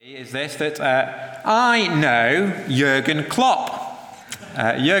Is this that I know Jurgen Klopp.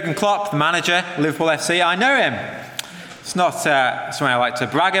 Jurgen Klopp, the manager, Liverpool FC, I know him. It's not something I like to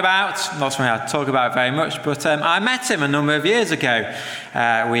brag about, not something I talk about very much, but I met him a number of years ago.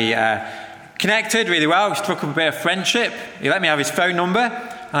 We connected really well, we struck up a bit of friendship. He let me have his phone number,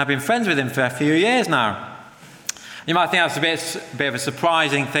 and I've been friends with him for a few years now. You might think that's a bit of a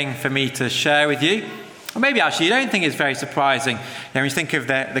surprising thing for me to share with you. Or maybe actually you don't think it's very surprising. When you think of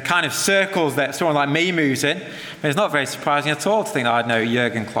the kind of circles that someone like me moves in, it's not very surprising at all to think that I'd know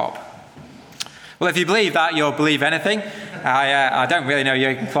Jurgen Klopp. Well, if you believe that, you'll believe anything. I don't really know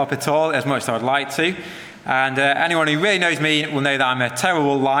Jurgen Klopp at all, as much as I would like to. And anyone who really knows me will know that I'm a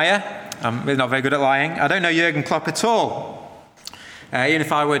terrible liar. I'm really not very good at lying. I don't know Jurgen Klopp at all, even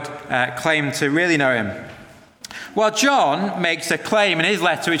if I would claim to really know him. Well, John makes a claim in his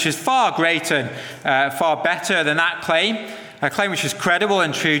letter which is far greater, far better than that claim, a claim which is credible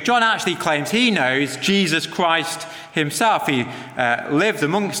and true. John actually claims he knows Jesus Christ himself. He lived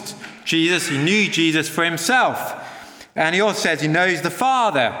amongst Jesus, he knew Jesus for himself. And he also says he knows the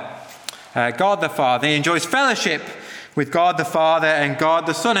Father, God the Father. He enjoys fellowship with God the Father and God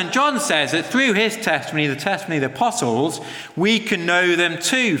the Son. And John says that through his testimony, the testimony of the apostles, we can know them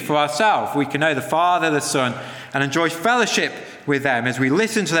too for ourselves. We can know the Father, the Son, and enjoy fellowship with them as we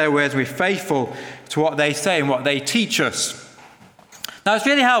listen to their words and we're faithful to what they say and what they teach us. Now, it's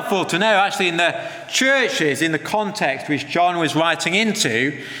really helpful to know, actually, in the churches, in the context which John was writing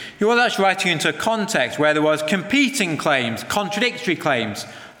into, he was actually writing into a context where there was competing claims, contradictory claims,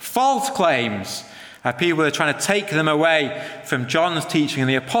 false claims. People are trying to take them away from John's teaching and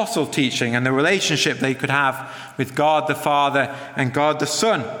the apostles' teaching and the relationship they could have with God the Father and God the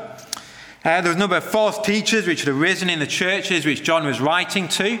Son. There was a number of false teachers which had arisen in the churches which John was writing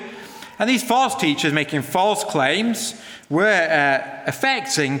to. And these false teachers making false claims were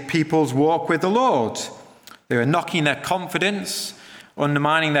affecting people's walk with the Lord. They were knocking their confidence,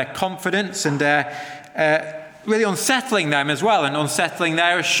 undermining their confidence, and really unsettling them as well, and unsettling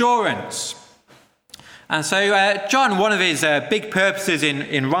their assurance. And so John, one of his big purposes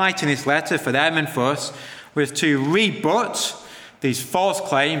in writing this letter for them and for us was to rebut these false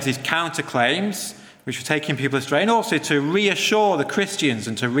claims, these counterclaims, which were taking people astray, and also to reassure the Christians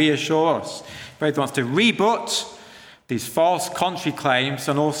and to reassure us. He both wants to rebut these false contrary claims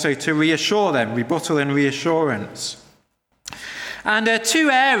and also to reassure them, rebuttal and reassurance. And two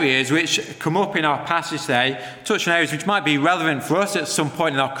areas which come up in our passage today, touch on areas which might be relevant for us at some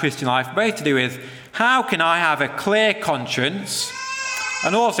point in our Christian life, both to do with how can I have a clear conscience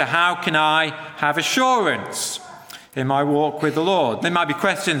and also how can I have assurance in my walk with the Lord. There might be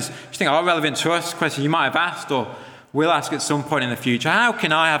questions you think are relevant to us, questions you might have asked or will ask at some point in the future. How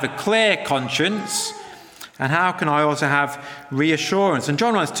can I have a clear conscience and how can I also have reassurance? And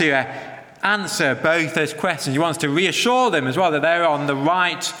John wants to answer both those questions. He wants to reassure them as well that they're on the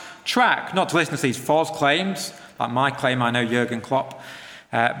right track, not to listen to these false claims, like my claim, I know Jurgen Klopp,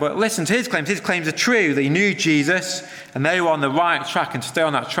 but listen to his claims. His claims are true, that he knew Jesus and they were on the right track and to stay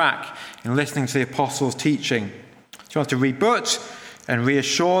on that track in listening to the apostles' teaching. He wants to rebut and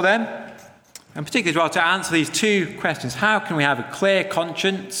reassure them, and particularly as well to answer these two questions. How can we have a clear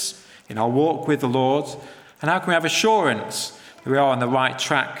conscience in our walk with the Lord? And how can we have assurance that we are on the right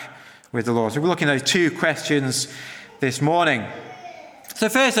track with the Lord? So we're looking at those two questions this morning. So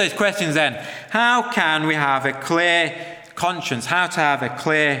first those questions then. How can we have a clear conscience? How to have a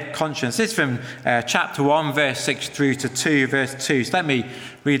clear conscience? This is from chapter 1, verse 6 through to 2, verse 2. So let me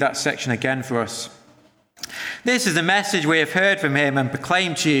read that section again for us. This is the message we have heard from him and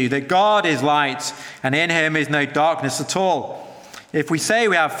proclaimed to you, that God is light and in him is no darkness at all. If we say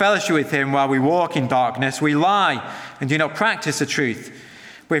we have fellowship with him while we walk in darkness, we lie and do not practice the truth.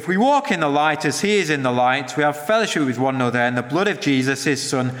 But if we walk in the light as he is in the light, we have fellowship with one another, and the blood of Jesus, his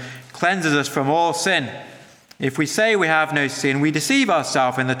Son, cleanses us from all sin. If we say we have no sin, we deceive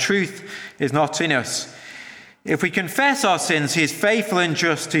ourselves and the truth is not in us. If we confess our sins, he is faithful and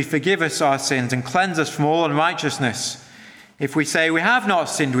just to forgive us our sins and cleanse us from all unrighteousness. If we say we have not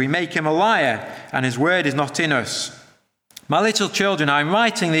sinned, we make him a liar and his word is not in us. My little children, I am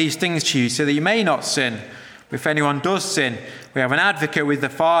writing these things to you so that you may not sin. But if anyone does sin, we have an advocate with the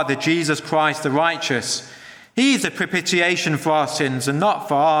Father, Jesus Christ the righteous. He is the propitiation for our sins, and not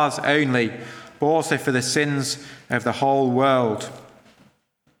for ours only, but also for the sins of the whole world.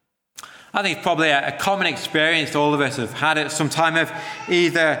 I think it's probably a common experience all of us have had at some time of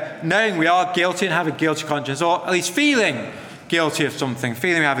either knowing we are guilty and have a guilty conscience, or at least feeling guilty of something,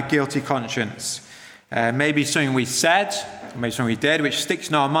 feeling we have a guilty conscience. Maybe something we said, or maybe something we did, which sticks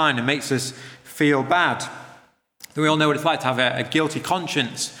in our mind and makes us feel bad. We all know what it's like to have a guilty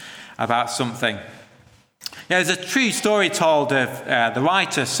conscience about something. There's a true story told of the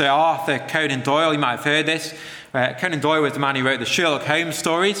writer Sir Arthur Conan Doyle. You might have heard this. Conan Doyle was the man who wrote the Sherlock Holmes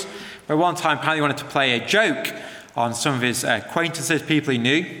stories, but one time apparently wanted to play a joke on some of his acquaintances, people he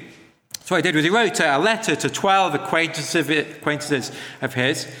knew. So what he did was he wrote a letter to 12 acquaintances of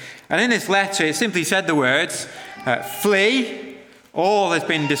his, and in this letter it simply said the words, "Flee, all has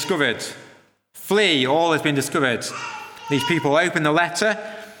been discovered." Flee, all has been discovered. These people opened the letter,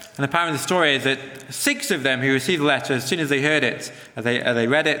 and apparently the story is that 6 of them who received the letter, as soon as they heard it, as they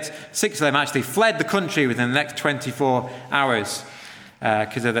read it, 6 of them actually fled the country within the next 24 hours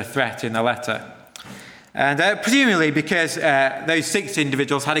because of the threat in the letter. And presumably because those 6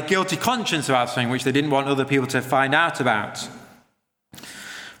 individuals had a guilty conscience about something which they didn't want other people to find out about.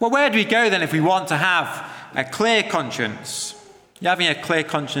 Well, where do we go then if we want to have a clear conscience? Having a clear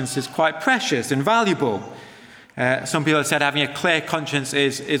conscience is quite precious and valuable. Some people have said having a clear conscience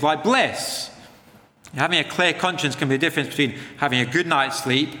is like bliss. Having a clear conscience can be the difference between having a good night's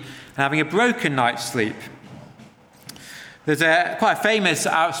sleep and having a broken night's sleep. There's quite a famous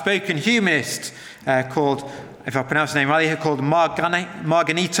outspoken humanist called, if I pronounce the name right, called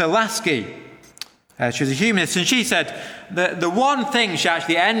Margarita Lasky. She was a humanist, and she said that the one thing she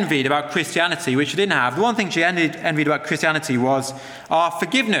actually envied about Christianity, which she didn't have, the one thing she envied about Christianity was our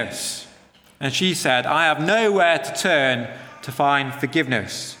forgiveness. And she said, "I have nowhere to turn to find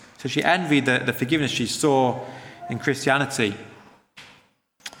forgiveness." So she envied the forgiveness she saw in Christianity.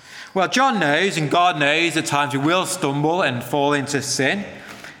 Well, John knows and God knows at times we will stumble and fall into sin.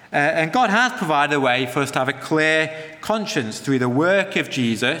 And God has provided a way for us to have a clear conscience through the work of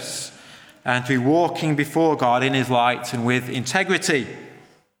Jesus and through walking before God in his light and with integrity.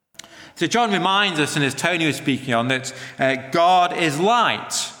 So John reminds us, and as Tony was speaking on, that God is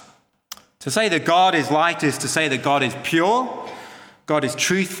light. To say that God is light is to say that God is pure, God is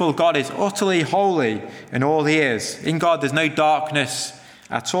truthful, God is utterly holy in all he is. In God there's no darkness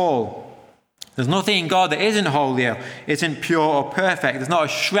at all. There's nothing in God that isn't holy, or isn't pure or perfect. There's not a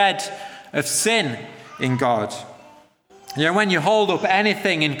shred of sin in God. You know, when you hold up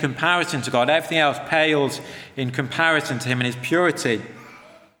anything in comparison to God, everything else pales in comparison to him and his purity.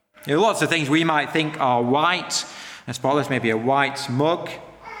 There are lots of things we might think are white and spotless, maybe a white mug,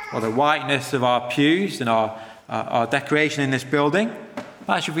 or the whiteness of our pews and our decoration in this building.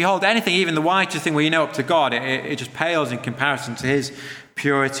 Actually, if we hold anything, even the whitest thing we know up to God, it just pales in comparison to his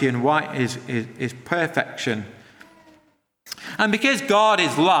purity and his perfection. And because God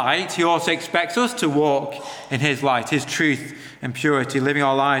is light, he also expects us to walk in his light, his truth and purity, living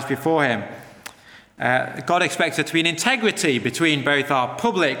our lives before him. God expects there to be an integrity between both our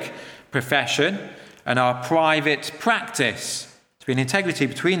public profession and our private practice, to be an integrity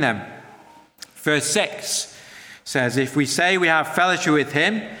between them. Verse 6 says, "If we say we have fellowship with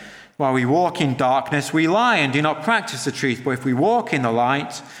him while we walk in darkness, we lie and do not practice the truth. But if we walk in the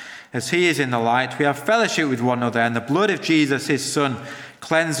light, as he is in the light, we have fellowship with one another, and the blood of Jesus, his son,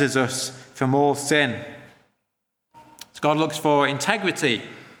 cleanses us from all sin." So God looks for integrity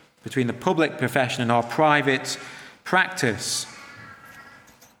between the public profession and our private practice.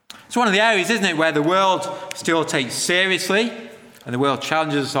 It's one of the areas, isn't it, where the world still takes seriously, and the world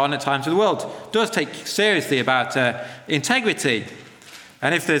challenges us on at times. So the world does take seriously about integrity.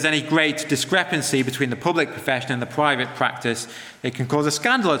 And if there's any great discrepancy between the public profession and the private practice, it can cause a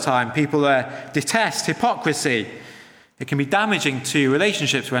scandal at times. People detest hypocrisy. It can be damaging to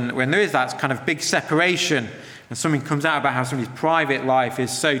relationships when there is that kind of big separation and something comes out about how somebody's private life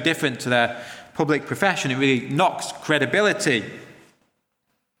is so different to their public profession. It really knocks credibility.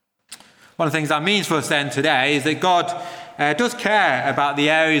 One of the things that means for us then today is that God does care about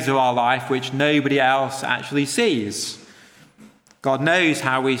the areas of our life which nobody else actually sees. God knows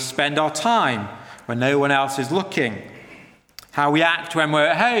how we spend our time when no one else is looking, how we act when we're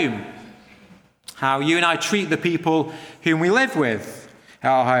at home, how you and I treat the people whom we live with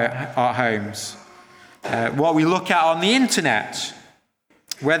at our homes, what we look at on the internet,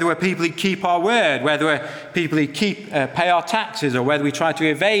 whether we're people who keep our word, whether we're people who pay our taxes, or whether we try to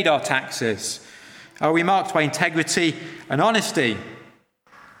evade our taxes. Are we marked by integrity and honesty?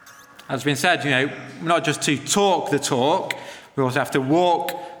 As has been said, not just to talk the talk, we also have to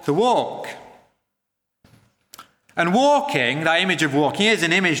walk the walk. And walking, that image of walking, is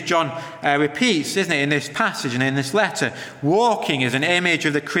an image John repeats, isn't it, in this passage and in this letter. Walking is an image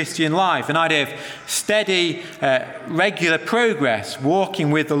of the Christian life, an idea of steady, regular progress,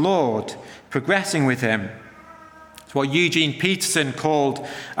 walking with the Lord, progressing with him. It's what Eugene Peterson called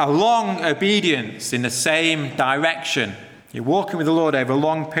a long obedience in the same direction. You're walking with the Lord over a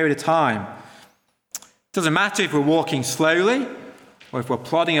long period of time. Doesn't matter if we're walking slowly or if we're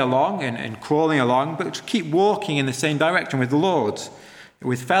plodding along and crawling along, but to keep walking in the same direction with the Lord,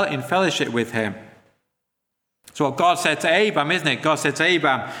 in fellowship with him. It's what God said to Abraham, isn't it? God said to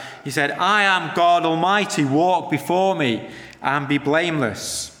Abraham, he said, I am God Almighty, walk before me and be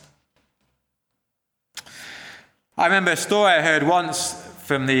blameless. I remember a story I heard once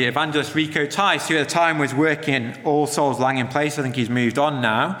from the evangelist Rico Tice, who at the time was working in All Souls Langham Place. I think he's moved on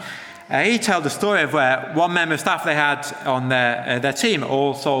now. He told the story of where one member of staff they had on their team at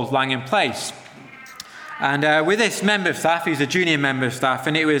All Souls Langham Place. And with this member of staff, he was a junior member of staff,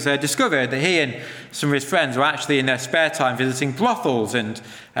 and it was discovered that he and some of his friends were actually in their spare time visiting brothels and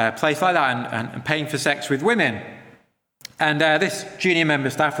places like that and paying for sex with women. And this junior member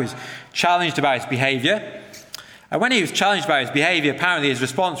of staff was challenged about his behaviour. And when he was challenged about his behaviour, apparently his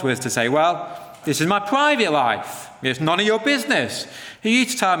response was to say, well, this is my private life. It's none of your business. Who are you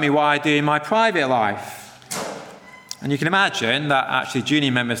to tell me what I do in my private life? And you can imagine that actually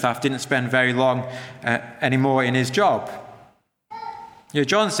junior member of staff didn't spend very long anymore in his job.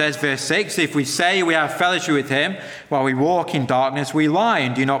 John says, verse 6, if we say we have fellowship with him while we walk in darkness, we lie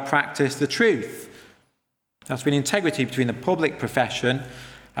and do not practice the truth. That's been integrity between the public profession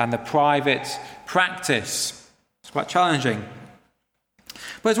and the private practice. It's quite challenging.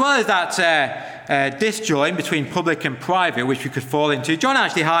 But as well as that disjoint between public and private, which we could fall into, John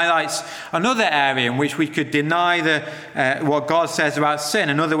actually highlights another area in which we could deny what God says about sin,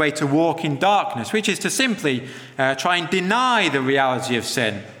 another way to walk in darkness, which is to simply try and deny the reality of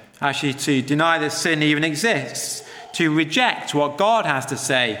sin, actually to deny that sin even exists, to reject what God has to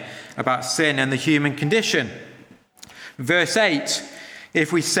say about sin and the human condition. Verse 8,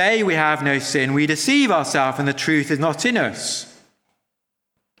 if we say we have no sin, we deceive ourselves and the truth is not in us.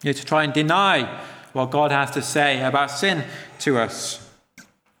 To try and deny what God has to say about sin to us.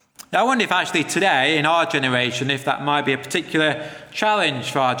 Now, I wonder if actually today, in our generation, if that might be a particular challenge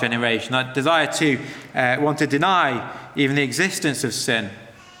for our generation, that desire to want to deny even the existence of sin.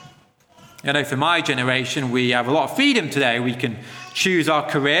 I know for my generation, we have a lot of freedom today. We can choose our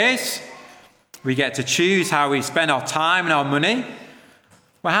careers. We get to choose how we spend our time and our money.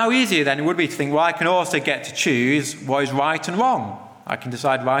 Well, how easier then it would be to think, well, I can also get to choose what is right and wrong. I can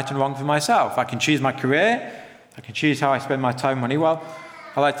decide right and wrong for myself. I can choose my career. I can choose how I spend my time and money. Well,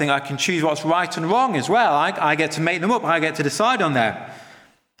 I like to think I can choose what's right and wrong as well. I get to make them up. I get to decide on that.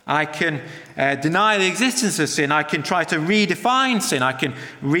 I can deny the existence of sin. I can try to redefine sin. I can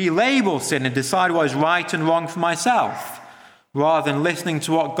relabel sin and decide what is right and wrong for myself, rather than listening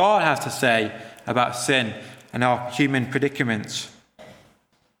to what God has to say about sin and our human predicaments.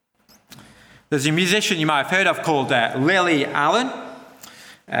 There's a musician you might have heard of called Lily Allen.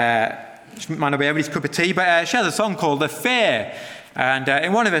 Which might not be everybody's cup of tea, but she has a song called The Fear. And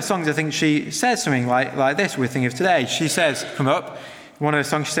in one of her songs, I think she says something like this we're thinking of today. She says, come up, in one of her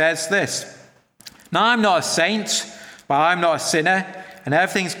songs she says this: now I'm not a saint, but I'm not a sinner, and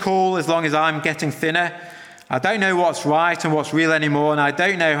everything's cool as long as I'm getting thinner. I don't know what's right and what's real anymore, and I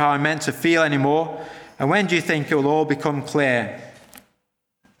don't know how I'm meant to feel anymore. And when do you think it will all become clear?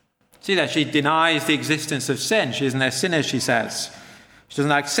 See that she denies the existence of sin. She isn't a sinner, she says. She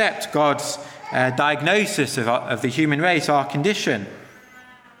doesn't accept God's diagnosis of the human race, our condition.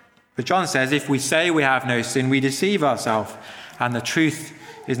 But John says, if we say we have no sin, we deceive ourselves, and the truth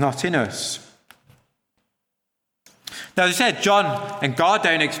is not in us. Now, as I said, John and God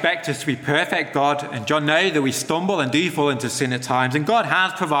don't expect us to be perfect. God and John know that we stumble and do fall into sin at times, and God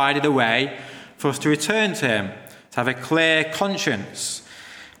has provided a way for us to return to him, to have a clear conscience.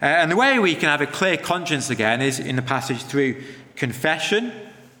 And the way we can have a clear conscience again is in the passage through confession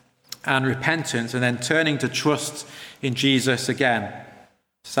and repentance, and then turning to trust in Jesus again.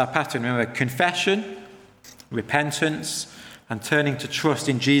 It's our pattern. Remember, confession, repentance, and turning to trust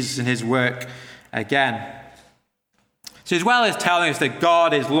in Jesus and his work again. So as well as telling us that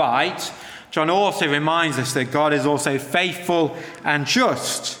God is light, John also reminds us that God is also faithful and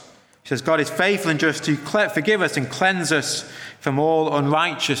just. He says God is faithful and just to forgive us and cleanse us from all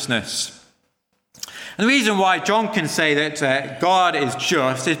unrighteousness. And the reason why John can say that God is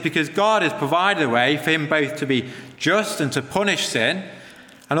just is because God has provided a way for him both to be just and to punish sin,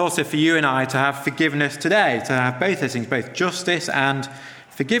 and also for you and I to have forgiveness today, to have both those things, both justice and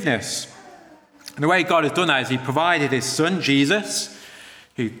forgiveness. And the way God has done that is he provided his son, Jesus,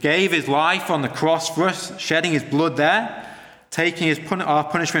 who gave his life on the cross for us, shedding his blood there, taking our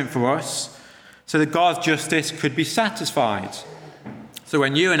punishment for us, so that God's justice could be satisfied. So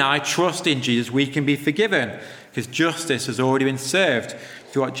when you and I trust in Jesus, we can be forgiven, because justice has already been served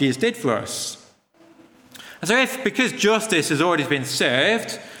through what Jesus did for us. And so because justice has already been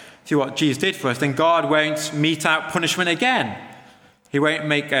served, through what Jesus did for us, then God won't mete out punishment again. He won't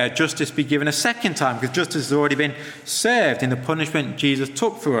make justice be given a second time, because justice has already been served in the punishment Jesus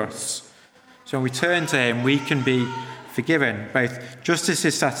took for us. So when we turn to him, we can be forgiven. Both justice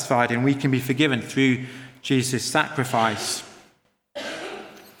is satisfied and we can be forgiven through Jesus' sacrifice.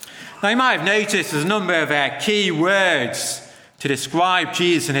 Now you might have noticed there's a number of key words to describe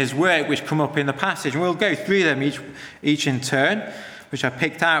Jesus and his work which come up in the passage. And we'll go through them each in turn, which I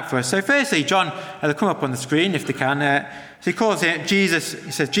picked out for us. So firstly, John, they'll come up on the screen if they can. So he calls it Jesus,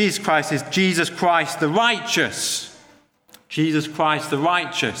 he says Jesus Christ is Jesus Christ the righteous. Jesus Christ the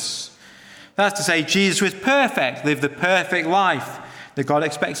righteous. That's to say Jesus was perfect, lived the perfect life that God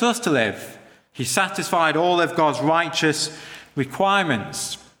expects us to live. He satisfied all of God's righteous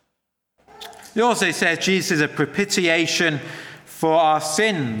requirements. He also says Jesus is a propitiation for our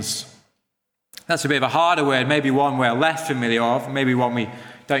sins. That's a bit of a harder word, maybe one we're less familiar of, maybe one we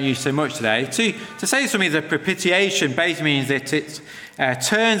don't use so much today. To say something is a propitiation basically means that it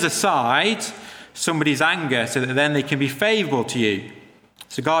turns aside somebody's anger so that then they can be favourable to you.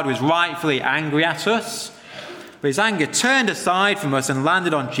 So God was rightfully angry at us, but his anger turned aside from us and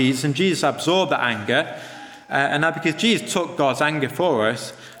landed on Jesus, and Jesus absorbed that anger. And now because Jesus took God's anger for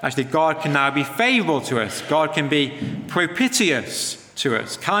us, actually God can now be favourable to us. God can be propitious to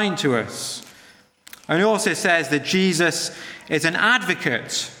us, kind to us. And he also says that Jesus is an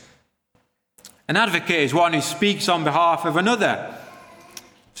advocate. An advocate is one who speaks on behalf of another.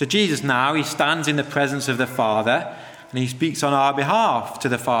 So Jesus now, he stands in the presence of the Father and he speaks on our behalf to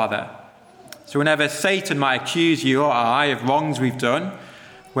the Father. So whenever Satan might accuse you or I of wrongs we've done,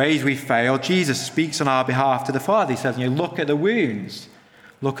 ways we've failed, Jesus speaks on our behalf to the Father. He says, look at the wounds.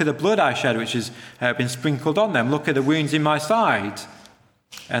 Look at the blood I shed, which has been sprinkled on them. Look at the wounds in my side.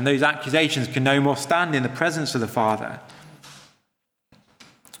 And those accusations can no more stand in the presence of the Father.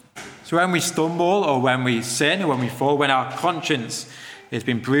 So when we stumble or when we sin or when we fall, when our conscience has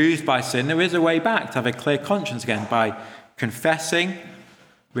been bruised by sin, there is a way back to have a clear conscience again by confessing,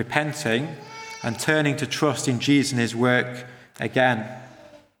 repenting, and turning to trust in Jesus and his work again.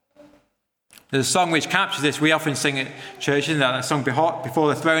 There's a song which captures this. We often sing at churches, that song,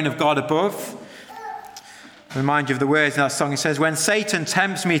 Before the Throne of God Above. I remind you of the words in that song. It says, when Satan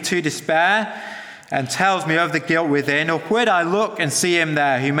tempts me to despair and tells me of the guilt within, upward I look and see him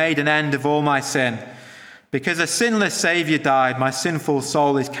there who made an end of all my sin. Because a sinless Saviour died, my sinful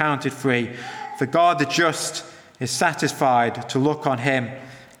soul is counted free. For God the just is satisfied to look on him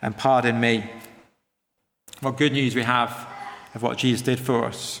and pardon me. What good news we have of what Jesus did for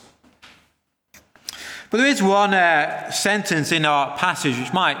us. But there is one sentence in our passage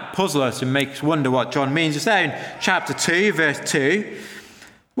which might puzzle us and make us wonder what John means. It's there in chapter 2, verse 2.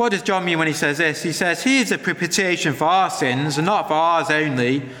 What does John mean when he says this? He says, he is a propitiation for our sins, and not for ours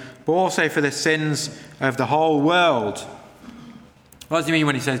only, but also for the sins of the whole world. What does he mean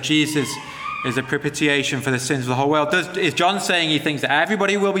when he says Jesus is a propitiation for the sins of the whole world? Is John saying he thinks that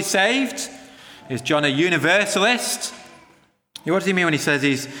everybody will be saved? Is John a universalist? What does he mean when he says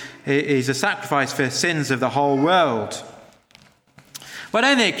he's a sacrifice for sins of the whole world? Well, I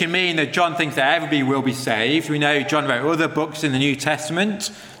don't think it can mean that John thinks that everybody will be saved. We know John wrote other books in the New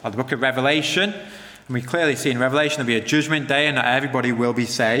Testament, like the book of Revelation. And we clearly see in Revelation there'll be a judgment day and not everybody will be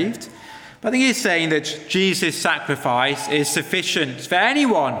saved. But I think he's saying that Jesus' sacrifice is sufficient for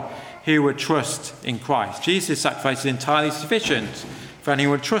anyone who would trust in Christ. Jesus' sacrifice is entirely sufficient for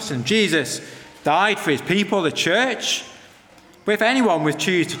anyone who would trust him. Jesus died for his people, the church. But if anyone would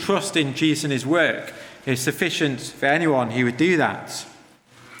choose to trust in Jesus and his work, it's sufficient for anyone who would do that.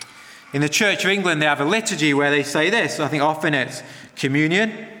 In the Church of England, they have a liturgy where they say this. I think often it's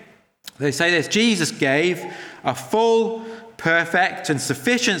communion. They say this: Jesus gave a full, perfect and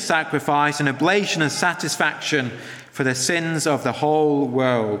sufficient sacrifice, an oblation and satisfaction for the sins of the whole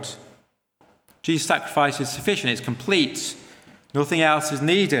world. Jesus' sacrifice is sufficient. It's complete. Nothing else is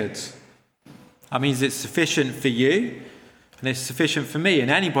needed. That means it's sufficient for you. And it's sufficient for me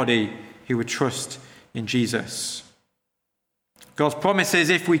and anybody who would trust in Jesus. God's promise is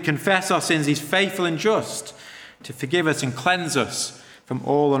if we confess our sins, he's faithful and just to forgive us and cleanse us from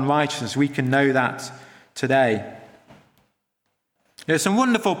all unrighteousness. We can know that today. There's some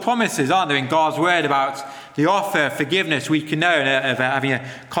wonderful promises, aren't there, in God's word about the offer of forgiveness we can know of having a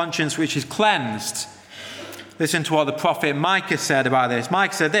conscience which is cleansed. Listen to what the prophet Micah said about this.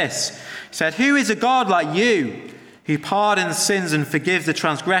 Micah said this. He said, who is a God like you, who pardons sins and forgives the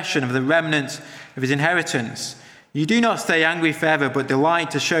transgression of the remnant of his inheritance? You do not stay angry forever, but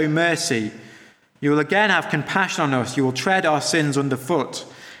delight to show mercy. You will again have compassion on us. You will tread our sins underfoot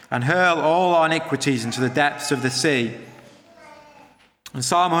and hurl all our iniquities into the depths of the sea. And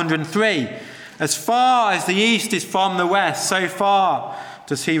Psalm 103, as far as the east is from the west, so far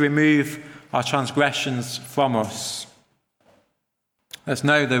does he remove our transgressions from us. Let's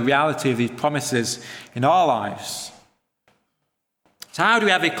know the reality of these promises in our lives. So how do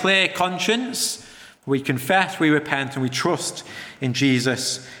we have a clear conscience? We confess, we repent, and we trust in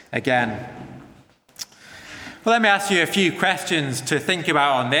Jesus again. Well, let me ask you a few questions to think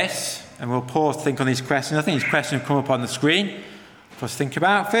about on this, and we'll pause to think on these questions. I think these questions will come up on the screen for us to think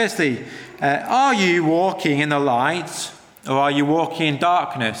about. Firstly, are you walking in the light, or are you walking in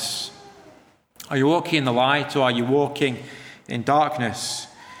darkness? Are you walking in the light, or are you walking in darkness?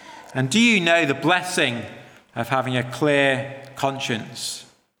 And do you know the blessing of having a clear conscience?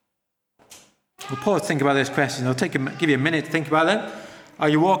 We'll pause to think about those questions. I'll give you a minute to think about them. Are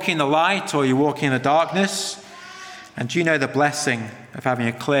you walking in the light, or are you walking in the darkness? And do you know the blessing of having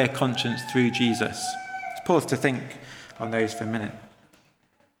a clear conscience through Jesus? Let's pause to think on those for a minute.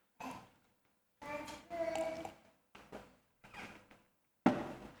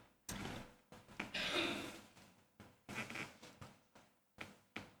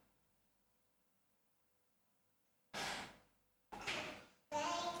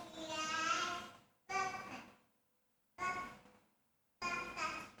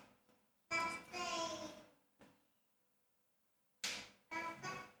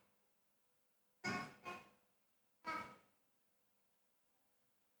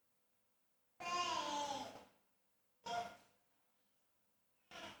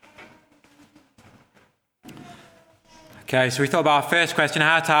 Okay, so we thought about our first question,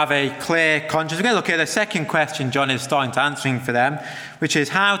 how to have a clear conscience. We're going to look at the second question John is starting to answering for them, which is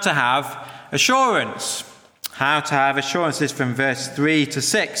how to have assurance. How to have assurance. This is from verse 3 to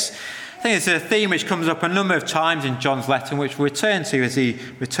 6. I think it's a theme which comes up a number of times in John's letter, which we'll return to as he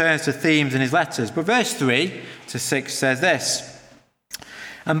returns to themes in his letters. But verse 3 to 6 says this: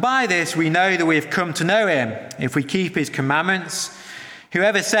 "And by this we know that we have come to know him, if we keep his commandments.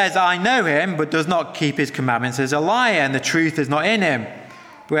 Whoever says, 'I know him,' but does not keep his commandments is a liar, and the truth is not in him.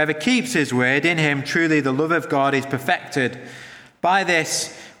 But whoever keeps his word, in him truly the love of God is perfected. By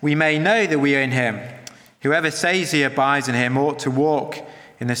this we may know that we are in him. Whoever says he abides in him ought to walk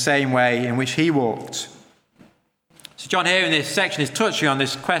in the same way in which he walked." So John here in this section is touching on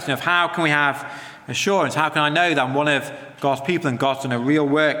this question of how can we have assurance? How can I know that I'm one of God's people and God's done a real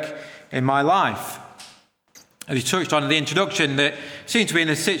work in my life? As he touched on in the introduction, that seemed to be in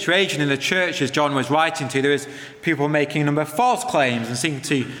a situation in the church as John was writing to, there was people making a number of false claims and seeking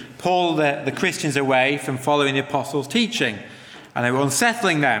to pull the Christians away from following the apostles' teaching. And they were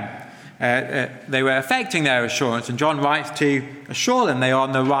unsettling them. They were affecting their assurance. And John writes to assure them they are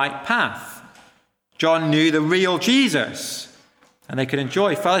on the right path. John knew the real Jesus. And they could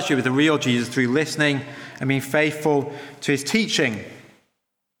enjoy fellowship with the real Jesus through listening and being faithful to his teaching.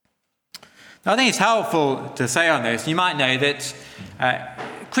 Now, I think it's helpful to say on this, you might know that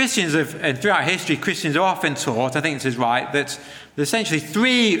Christians throughout history, Christians are often taught, I think this is right, that there's essentially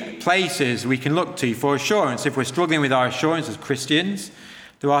three places we can look to for assurance. If we're struggling with our assurance as Christians,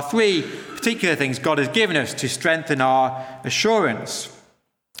 there are three particular things God has given us to strengthen our assurance.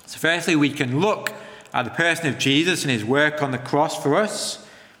 So firstly, we can look at the person of Jesus and his work on the cross for us.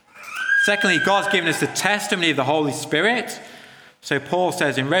 Secondly, God's given us the testimony of the Holy Spirit. So Paul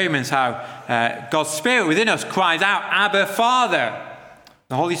says in Romans how God's Spirit within us cries out, "Abba, Father."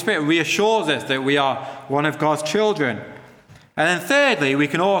 The Holy Spirit reassures us that we are one of God's children. And then thirdly, we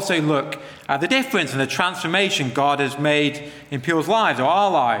can also look at the difference and the transformation God has made in people's lives, or our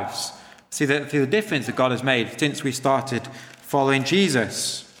lives. See the difference that God has made since we started following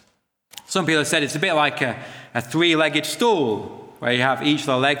Jesus. Some people have said it's a bit like a three-legged stool, where you have each of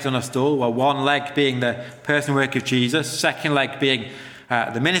the legs on a stool, well, one leg being the person work of Jesus, second leg being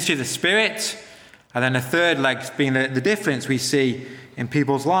the ministry of the Spirit, and then the third leg being the difference we see in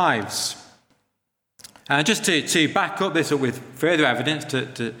people's lives. And just to back up this up with further evidence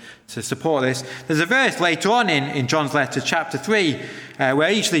to support this, there's a verse later on in John's letter, chapter 3,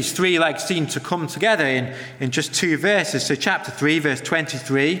 where each of these three legs seem to come together in just two verses. So chapter 3, verse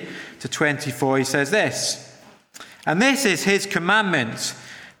 23 to 24, he says this: "And this is his commandment,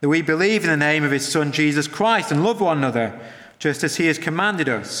 that we believe in the name of his Son Jesus Christ and love one another, just as he has commanded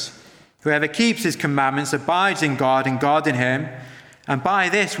us. Whoever keeps his commandments abides in God and God in him. And by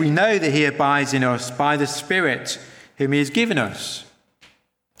this we know that he abides in us, by the Spirit whom he has given us."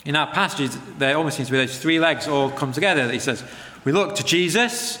 In that passage, there almost seems to be those three legs all come together. He says, we look to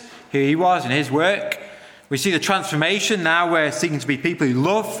Jesus, who he was and his work. We see the transformation. Now we're seeking to be people who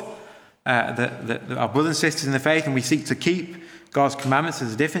love our brothers and sisters in the faith, and we seek to keep God's commandments.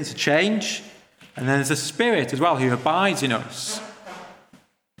 There's a difference, a change. And then there's the Spirit as well, who abides in us.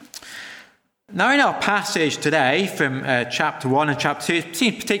 Now, in our passage today from chapter 1 and chapter 2, it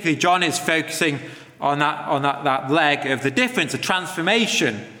seems particularly John is focusing on that leg of the difference, the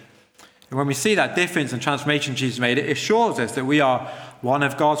transformation. And when we see that difference and transformation Jesus made, it assures us that we are one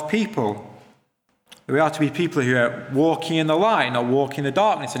of God's people. We are to be people who are walking in the light, not walking in the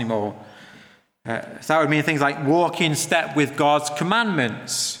darkness anymore. So that would mean things like walking in step with God's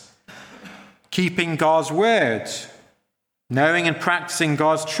commandments, keeping God's word, knowing and practicing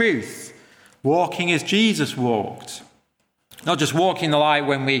God's truth, walking as Jesus walked. Not just walking in the light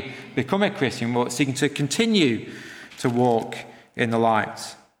when we become a Christian, but seeking to continue to walk in the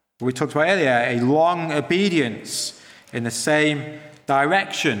light. We talked about earlier, a long obedience in the same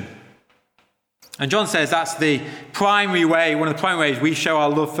direction. And John says that's the primary way, one of the primary ways we show our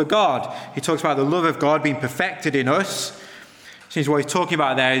love for God. He talks about the love of God being perfected in us. Seems what he's talking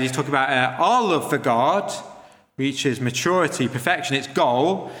about there is he's talking about our love for God reaches maturity, perfection, its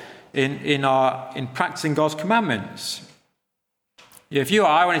goal in practicing God's commandments. If you or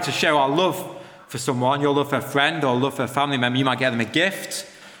I wanted to show our love for someone, your love for a friend or love for a family member, you might get them a gift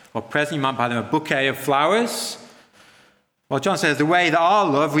or present, you might buy them a bouquet of flowers. Well, John says the way that our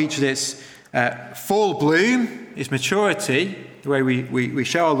love reaches its full bloom, its maturity, the way we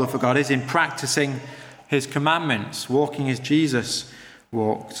show our love for God is in practicing his commandments, walking as Jesus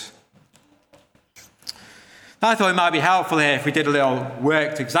walked. Now, I thought it might be helpful here if we did a little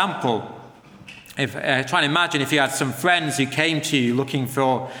worked example. If try and imagine if you had some friends who came to you looking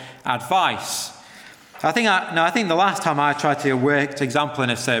for advice. I think the last time I tried to do a worked example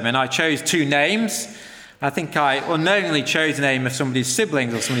in a sermon, I chose two names. I think I unknowingly chose the name of somebody's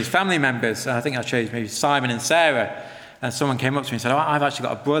siblings or somebody's family members. I think I chose maybe Simon and Sarah. And someone came up to me and said, I've actually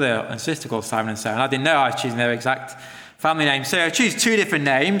got a brother and sister called Simon and Sarah. And I didn't know I was choosing their exact family name. So I choose two different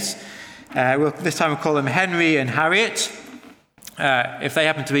names. This time we'll call them Henry and Harriet. If they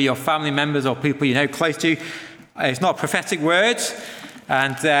happen to be your family members or people you know close to you, it's not a prophetic word.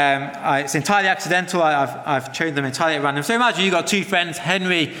 And it's entirely accidental. I've chosen them entirely at random. So imagine you've got two friends,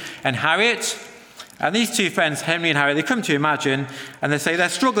 Henry and Harriet. And these two friends, Henry and Harriet, they come to Imagine and they say they're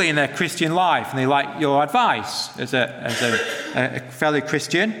struggling in their Christian life and they like your advice as a fellow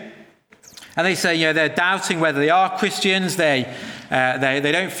Christian. And they say, they're doubting whether they are Christians. They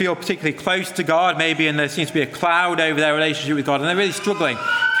don't feel particularly close to God, maybe, and there seems to be a cloud over their relationship with God, and they're really struggling.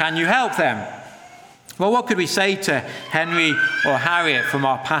 Can you help them? Well, what could we say to Henry or Harriet from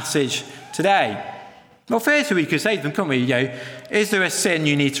our passage today? Well, firstly, we could say to them, couldn't we, is there a sin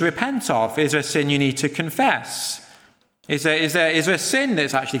you need to repent of? Is there a sin you need to confess? Is there a sin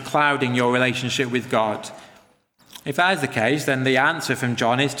that's actually clouding your relationship with God? If that is the case, then the answer from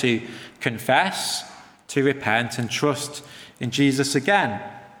John is to confess, to repent, and trust in Jesus again.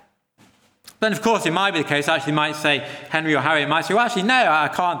 Then, of course, it might be the case, actually might say, Henry or Harriet might say, well, actually, no, I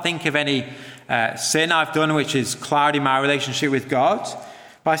can't think of any sin I've done which is clouding my relationship with God.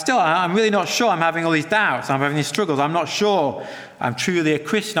 But I'm really not sure. I'm having all these doubts. I'm having these struggles. I'm not sure I'm truly a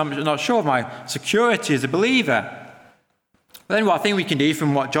Christian. I'm not sure of my security as a believer. But then what I think we can do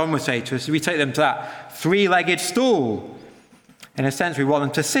from what John would say to us is we take them to that three-legged stool. In a sense, we want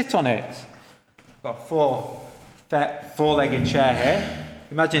them to sit on it. We've got a four-legged chair here.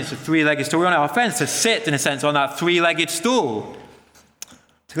 Imagine it's a three-legged stool. We want our friends to sit, in a sense, on that three-legged stool.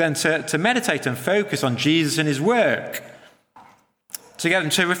 To meditate and focus on Jesus and his work. To get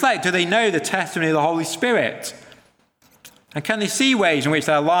them to reflect, do they know the testimony of the Holy Spirit? And can they see ways in which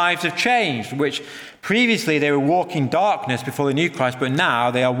their lives have changed, which previously they were walking darkness before they knew Christ, but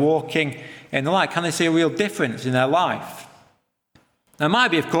now they are walking in the light? Can they see a real difference in their life? Now, it might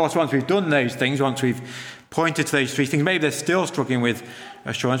be, of course, once we've done those things, once we've pointed to those three things, maybe they're still struggling with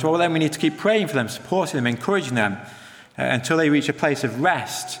assurance. Well, then we need to keep praying for them, supporting them, encouraging them, until they reach a place of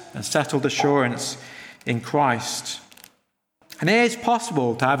rest and settled assurance in Christ. And it is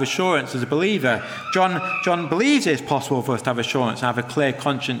possible to have assurance as a believer. John believes it is possible for us to have assurance and have a clear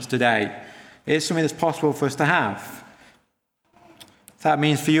conscience today. It is something that's possible for us to have. That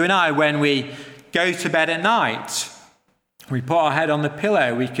means for you and I, when we go to bed at night, we put our head on the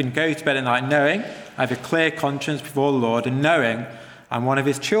pillow, we can go to bed at night knowing I have a clear conscience before the Lord and knowing I'm one of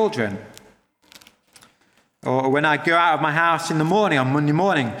his children. Or when I go out of my house in the morning, on Monday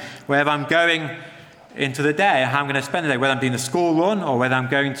morning, wherever I'm going into the day, how I'm going to spend the day, whether I'm doing the school run or whether I'm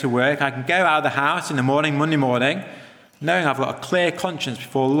going to work, I can go out of the house in the morning, Monday morning, knowing I've got a clear conscience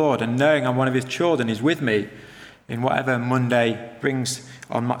before the Lord and knowing I'm one of his children, he's with me in whatever Monday brings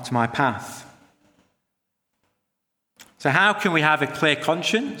to my path. So how can we have a clear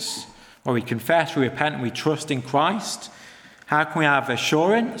conscience? Well, we confess, we repent, and we trust in Christ. How can we have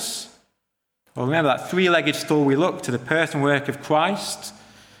assurance? Well, remember that three-legged stool, we look to the person and work of Christ.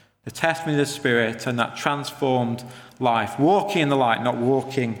 the testimony of the Spirit, and that transformed life. Walking in the light, not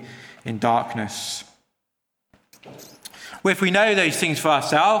walking in darkness. Well, if we know those things for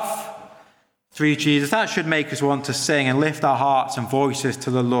ourselves through Jesus, that should make us want to sing and lift our hearts and voices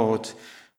to the Lord